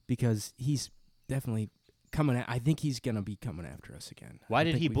 because he's definitely coming. I think he's gonna be coming after us again. Why I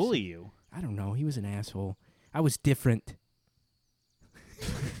did think he we've bully seen- you? I don't know. He was an asshole. I was different.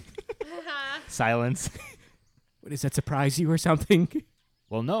 Silence. What, does that surprise you or something?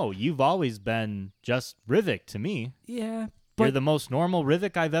 Well, no, you've always been just Rivik to me. Yeah, You're but the most normal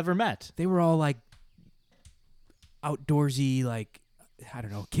Rivik I've ever met. they were all like outdoorsy, like I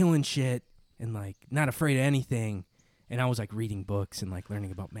don't know, killing shit and like not afraid of anything. And I was like reading books and like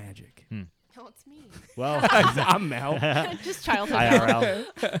learning about magic. No, it's me. Well, I'm Mel. Just childhood.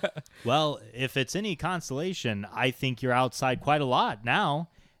 IRL. Well, if it's any consolation, I think you're outside quite a lot now.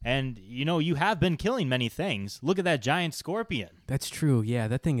 And, you have been killing many things. Look at that giant scorpion. That's true. Yeah,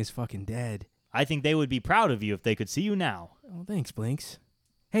 that thing is fucking dead. I think they would be proud of you if they could see you now. Oh, thanks, Blinks.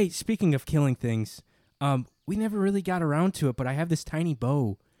 Hey, speaking of killing things, we never really got around to it, but I have this tiny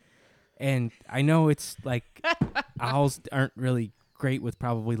bow. And I know it's like owls aren't really great with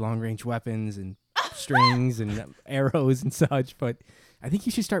probably long-range weapons and strings and arrows and such, but I think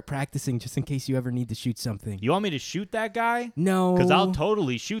you should start practicing just in case you ever need to shoot something. You want me to shoot that guy? No. Because I'll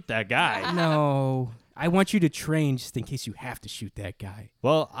totally shoot that guy. No. I want you to train just in case you have to shoot that guy.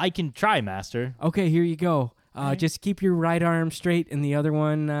 Well, I can try, Master. Okay, here you go. Okay. Just keep your right arm straight, and the other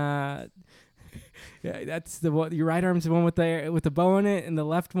one, yeah, that's the one. Your right arm's the one with the bow in it, and the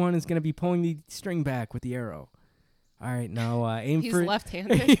left one is gonna be pulling the string back with the arrow. All right, now aim He's for.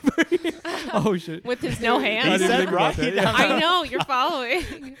 left-handed Oh shit! with his no He hands. said think about right. that, I know you're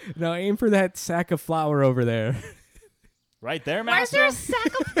following. Now aim for that sack of flour over there. Right there, Why is Master? there a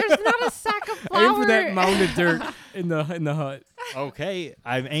sack of? There's not a sack of flour. Aim for that mound of dirt in the hut. Okay,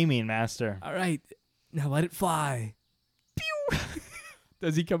 I'm aiming, Master. All right, now let it fly.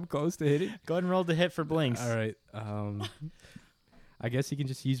 Does he come close to hitting? Go ahead and roll the hit for Blinks. All right. I guess he can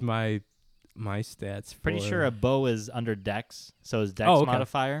just use my stats. Pretty for- sure a bow is under Dex, so his Dex Oh, okay.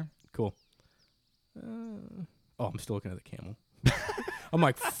 modifier. Cool. I'm still looking at the camel. I'm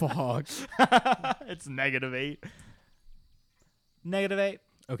like, fuck. It's -8. -8.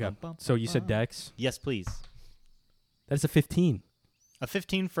 Okay. Bum, bum, So you said bum. Dex. Yes, please. That's a 15. A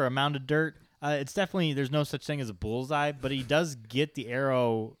 15 for a mound of dirt. It's definitely, there's no such thing as a bullseye, but he does get the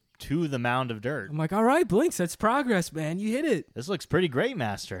arrow to the mound of dirt. I'm like, all right, Blinks, that's progress, man. You hit it. This looks pretty great,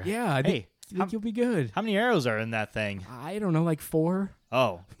 Master. Yeah, I Hey, think you'll be good. how many arrows are in that thing? I don't know, like 4.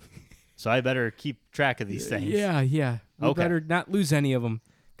 Oh, so I better keep track of these things. Yeah. We Okay. better not lose any of them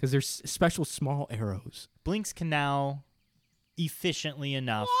because they're special small arrows. Blinks can now efficiently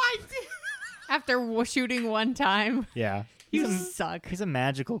enough. After shooting one time, Yeah. you He's a, suck. he's a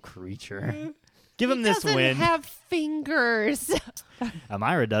magical creature. Give him He this doesn't win. have fingers.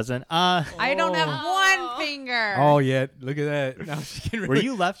 Amira doesn't. I don't have one finger. Oh, yeah. Look at that. Now she can Were really-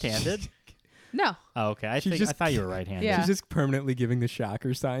 you left-handed? No, Oh, okay. I She's think I just- thought you were right-handed. Yeah. She's just permanently giving the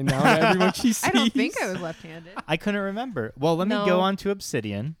shocker sign now to everyone she sees. I don't think I was left-handed. I couldn't remember. Well, let me No. go on to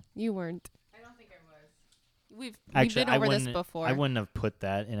Obsidian. You weren't. I don't think I was. We've Actually, been over this wouldn't- before. I wouldn't have put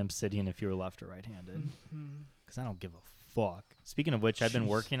that in Obsidian if you were left or right-handed. Because I don't give a fuck. Speaking of which, I've been Jeez.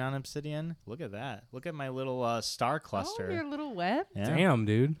 working on Obsidian. Look at that. Look at my little star cluster. Oh, your little web. Yeah. Damn,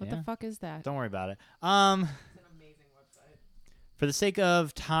 dude. What Yeah. the fuck is that? Don't worry about it. For the sake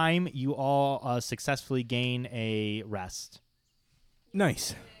of time, you all successfully gain a rest.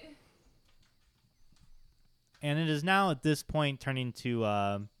 Nice. And it is now at this point turning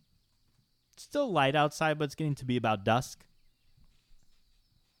to still light outside, but it's getting to be about dusk.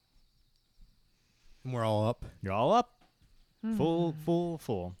 And we're all up. You're all up.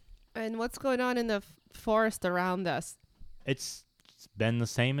 Full. And what's going on in the forest around us? It's been the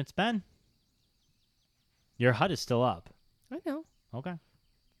same it's been. Your hut is still up. I know. Okay.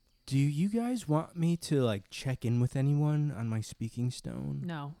 Do you guys want me to like check in with anyone on my speaking stone?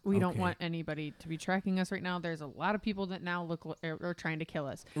 No, we don't Okay. want anybody to be tracking us right now. There's a lot of people that now are trying to kill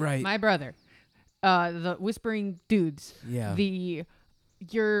us. Right. My brother, the whispering dudes, yeah.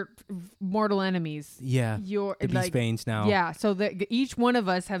 your mortal enemies, yeah. your The like, Beastbanes now. yeah. So that each one of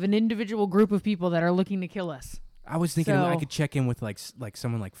us have an individual group of people that are looking to kill us. I was thinking I So- could check in with like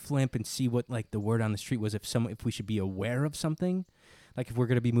someone like Flimp and see what like the word on the street was if we should be aware of something, like if we're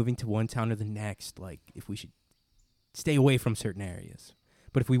gonna be moving to one town or the next, like if we should stay away from certain areas.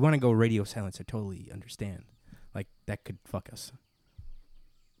 But if we want to go radio silence, I totally understand. Like that could fuck us.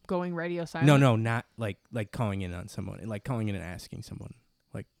 Going radio silent. No, not like calling in on someone, like calling in and asking someone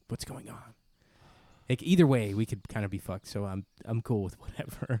like what's going on. Like either way, we could kind of be fucked. So I'm cool with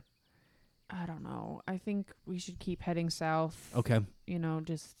whatever. I don't know. I think we should keep heading south. Okay. You know,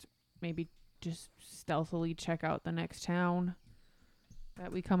 just maybe just stealthily check out the next town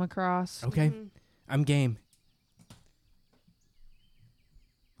that we come across. Okay. Mhm. I'm game.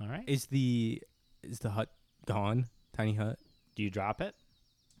 All right. Is the hut gone? Tiny hut. Do you drop it?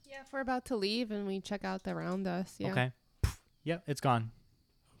 Yeah, if we're about to leave and we check out the around us. Yeah. Okay. Yeah, it's gone.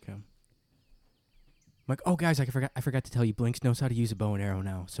 Okay. I'm like, oh guys, I forgot to tell you, Blinks knows how to use a bow and arrow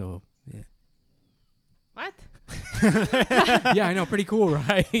now. So yeah, What? yeah, I know, pretty cool,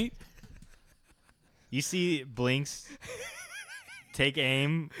 right? You see Blinks take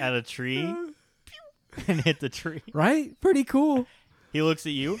aim at a tree and hit the tree. Right? Pretty cool. He looks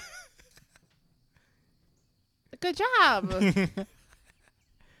at you. Good job.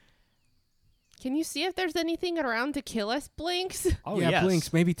 Can you see if there's anything around to kill us, Blinks? Oh, yeah, yes.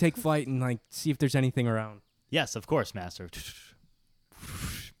 Blinks, maybe take flight and like see if there's anything around. Yes, of course, Master.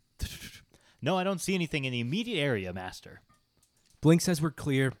 No, I don't see anything in the immediate area, Master. Blink says we're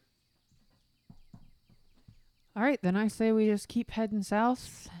clear. All right, then I say we just keep heading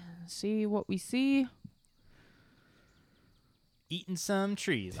south, see what we see. Eating some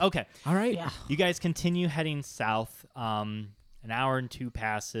trees. Okay. All right. Yeah. You guys continue heading south. An hour and 2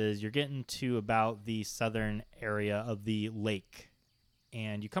 passes. You're getting to about the southern area of the lake.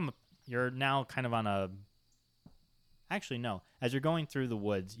 And you're now kind of on a... Actually, no. As you're going through the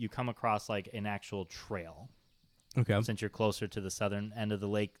woods, you come across like an actual trail. Okay. Since you're closer to the southern end of the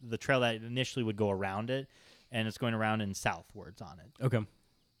lake. The trail that initially would go around it, and it's going around and southwards on it. Okay.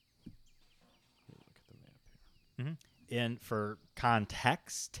 Mm-hmm. And for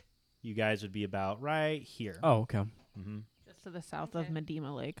context, you guys would be about right here. Oh, okay. Mm-hmm. Just to the south of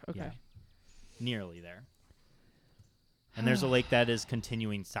Medema Lake. Okay. Yeah. Nearly there. And there's a lake that is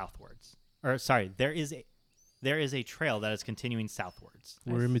continuing southwards. Or, sorry, there is there is a trail that is continuing southwards.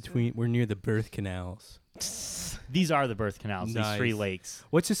 We're in between. We're near the birth canals. These are the birth canals. These 3 Nice. lakes.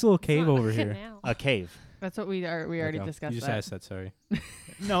 What's this little cave It's not over a here? canal. A cave. That's what we already Okay. discussed. You just that. asked that. Sorry.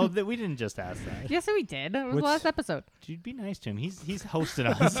 No, we didn't just ask that. Yes, we did. It was the What's- last episode. Dude, be nice to him. He's hosting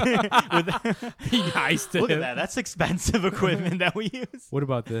us. Be nice to Look at him. that. That's expensive equipment that we use. What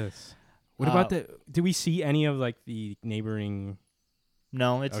about this? What about the? Do we see any of like the neighboring?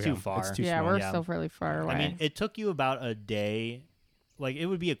 No, it's Okay, too far. it's too Yeah, small. we're Yeah. still fairly far away. I mean, it took you about a day. Like, it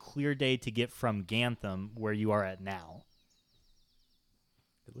would be a clear day to get from Gantham, where you are at now.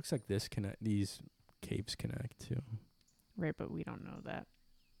 It looks like this connect. These caves connect too, right, but we don't know that.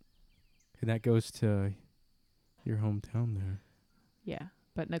 and that goes to your hometown there. Yeah,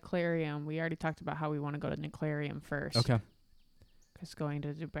 but Neclarium, we already talked about how we want to go to Neclarium first. Okay. Because going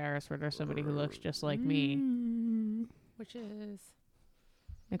to Dubarris, where there's somebody who looks just like me. Which is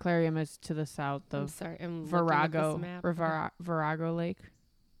Neclarium is to the south I'm of sorry, I'm looking at this Virago, map. Virago Lake.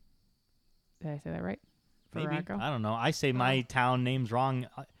 Did I say that right? Maybe. Virago. I don't know. I say my town name's wrong.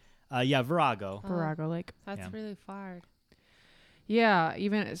 Yeah, Virago. Oh, Virago Lake. That's Yeah. really far. Yeah,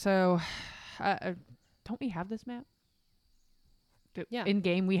 even so, don't we have this map? Yeah. In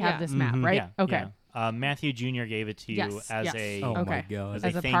game, we have Yeah. this map, Mhm. right? Yeah, okay. yeah. Matthew Jr. gave it to you Yes, as yes. a Oh my Okay. god. as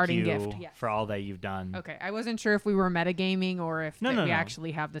As a a thank parting you gift. Yes. for all that you've done. Okay, I wasn't sure if we were metagaming or if No, that no, we no.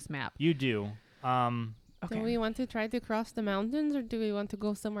 actually have this map. You do. Okay. Do we want to try to cross the mountains, or do we want to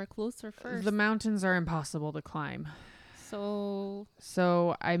go somewhere closer first? The mountains are impossible to climb. So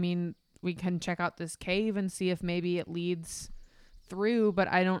So, I mean, we can check out this cave and see if maybe it leads through, but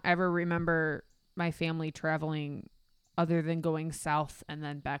I don't ever remember my family traveling other than going south and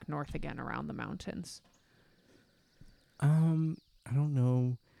then back north again around the mountains. I don't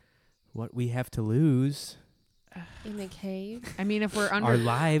know what we have to lose. in the cave. I mean, if we're Our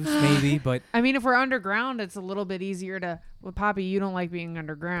lives, maybe, but if we're underground, it's a little bit easier to. Well, Poppy, you don't like being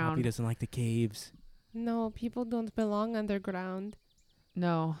underground. Poppy doesn't like the caves. No, people don't belong underground.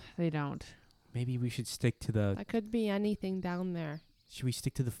 No, they don't. Maybe we should stick to the. That could be anything down there. Should we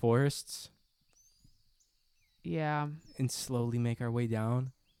stick to the forests Yeah. and slowly make our way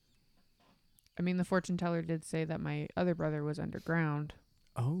down? I mean, the fortune teller did say that my other brother was underground,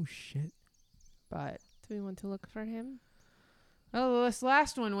 Oh shit! but Do we want to look for him? oh, this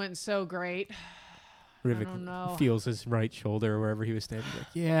last one went so great. Rivik don't know. feels his right shoulder wherever he was standing. Like,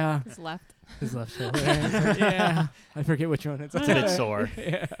 yeah, His left. his left shoulder. yeah, I forget which one it's. It's a bit sore.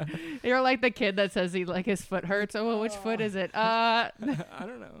 Yeah. You're like the kid that says he like his foot hurts. Oh, well, which foot is it? I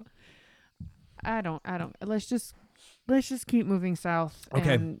don't know. I don't. Let's just keep moving south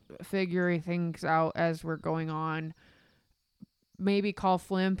Okay. and figure things out as we're going on. Maybe call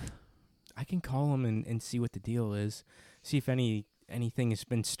Flimp. I can call him and see what the deal is. See if anything has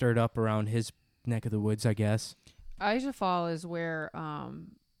been stirred up around his neck of the woods, I guess. Ijafal is where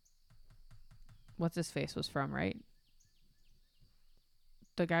what's his face was from, right?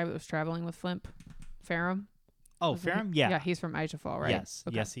 The guy that was traveling with Flimp, Farum. Oh, Was it- Farum? Yeah. Yeah, he's from Ijafal, right? Yes.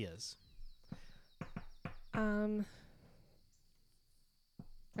 Okay. Yes, he is.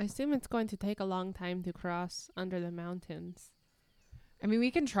 I assume it's going to take a long time to cross under the mountains. I mean,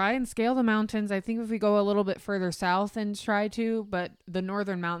 we can try and scale the mountains. I think if we go a little bit further south and try to, but the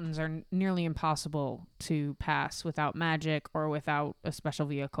northern mountains are nearly impossible to pass without magic or without a special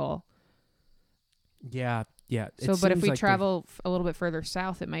vehicle. Yeah. It So, but if seems we like travel a little bit further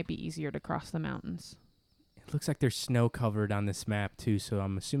south, it might be easier to cross the mountains. it looks like there's snow covered on this map too. So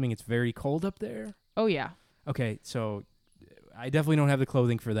I'm assuming it's very cold up there. Oh, yeah. Okay, so I definitely don't have the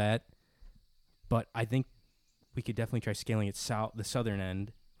clothing for that, but I think we could definitely try scaling it south, the southern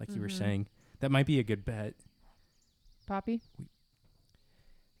end, like you were Mhm. saying. That might be a good bet. Poppy?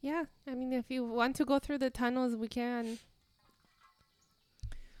 Yeah, I mean, if you want to go through the tunnels, we can.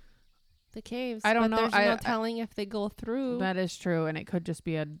 The caves. I don't but know. There's I- no telling if they go through. That is true, and it could just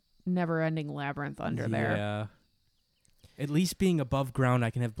be a never-ending labyrinth under there. Yeah. At least being above ground, I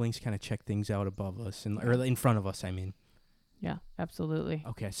can have Blinks kind of check things out above us or in front of us. I mean. Yeah, absolutely.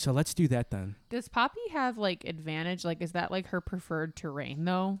 Okay, so let's do that then. Does Poppy have, like, advantage? Like, is that, like, her preferred terrain,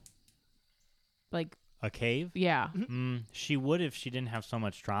 though? Like, A cave? yeah. She would if she didn't have so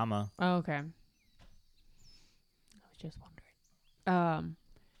much drama. Oh, okay. I was just wondering.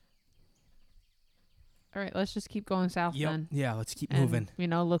 All right, let's just keep going south then. Yeah, let's keep And, moving.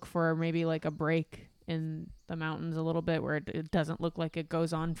 look for maybe, like, a break in the mountains a little bit where it doesn't look like it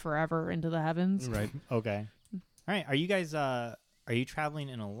goes on forever into the heavens. Right. Okay. All right. Are you guys are you traveling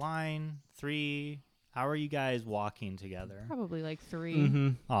in a line? 3? How are you guys walking together? Probably like 3. Mm-hmm.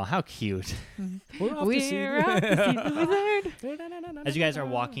 Oh, how cute. We're off to see We're off to see the wizard. As you guys are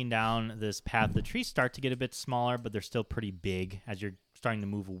walking down this path, the trees start to get a bit smaller, but they're still pretty big as you're starting to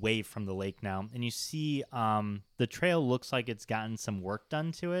move away from the lake now. And you see the trail looks like it's gotten some work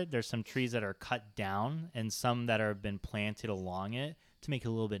done to it. There's some trees that are cut down and some that have been planted along it to make it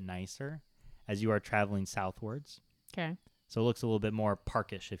a little bit nicer as you are traveling southwards. Okay. So it looks a little bit more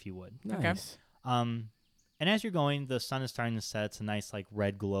parkish, if you would. Nice. And as you're going, the sun is starting to set. It's a nice like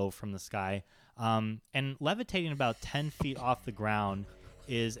red glow from the sky. And levitating about 10 feet off the ground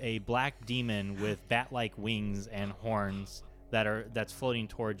is a black demon with bat-like wings and horns that's floating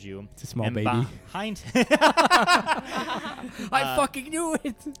towards you. It's a small and baby. Behind I fucking knew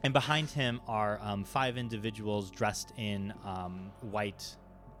it. and behind him are 5 individuals dressed in white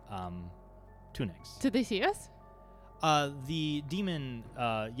tunics. Did they see us? The demon,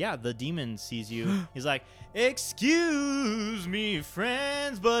 the demon sees you. He's like, "Excuse me,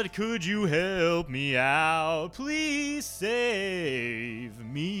 friends, but could you help me out? Please save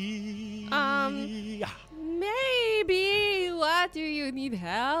me." Maybe. What do you need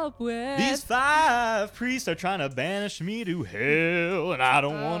help with? These 5 priests are trying to banish me to hell, and I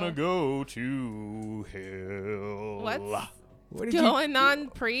don't want to go to hell. What's What did going on,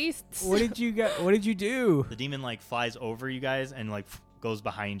 priests? What did you got? What did you do? The demon like flies over you guys and like goes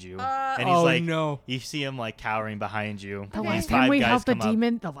behind you, Uh, and he's oh like, no. you see him like cowering behind you. The Okay. last These time 5 we guys helped the come up.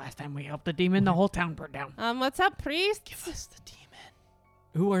 demon, the whole town burned down. What's up, priest? Give us the demon.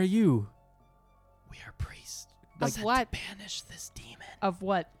 Who are you? We are priests. Of sent what? To banish this demon. Of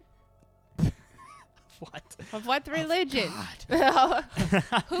what? What? Of what religion? God.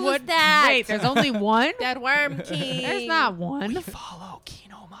 Who's What? that? Wait, there's only one? that worm king. There's not one. We follow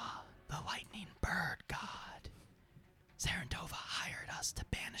Kinoma, the lightning bird god. Sarandova hired us to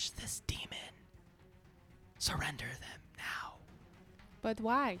banish this demon. Surrender them now. But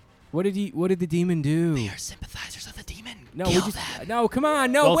why? What did the demon do? They are sympathizers of the demon. No, Kill we them. no, come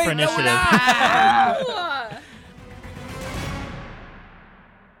on, no, Roll wait, for no, we're initiative. not.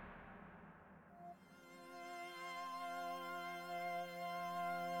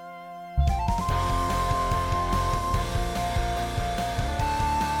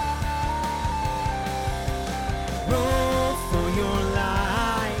 Roll for your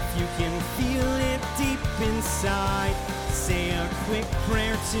life, you can feel it deep inside. Say a quick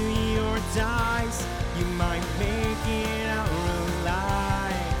prayer to your dice, you might make it out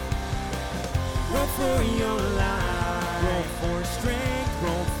alive. Roll for your life, roll for strength,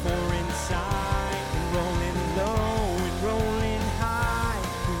 roll for insight. And rolling low and rolling high,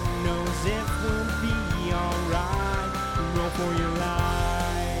 who knows if we'll be alright. Roll for your life.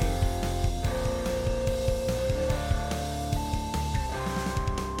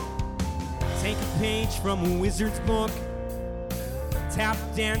 Take a page from a wizard's book. Tap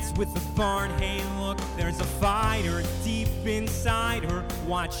dance with the barn, hey look, there's a fighter deep inside her.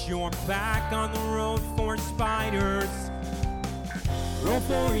 Watch your back on the road for spiders. Roll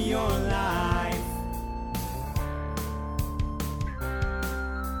for your life.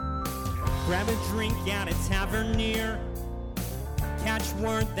 Grab a drink at a tavern near. Catch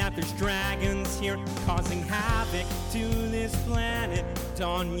word that there's dragons here, causing havoc to this planet.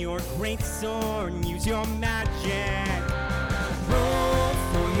 Don your great sword and use your magic. Roll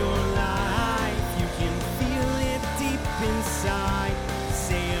for your life, you can feel it deep inside.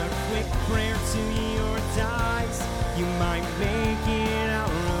 Say a quick prayer to your dice, you might make it out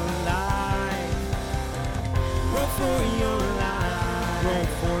alive. Roll for your life, roll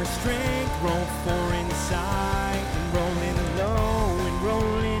for strength, roll for insight. And rolling low and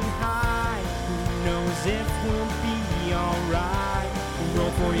rolling high, who knows if we'll be alright.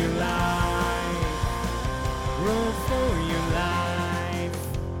 Roll for your life, roll for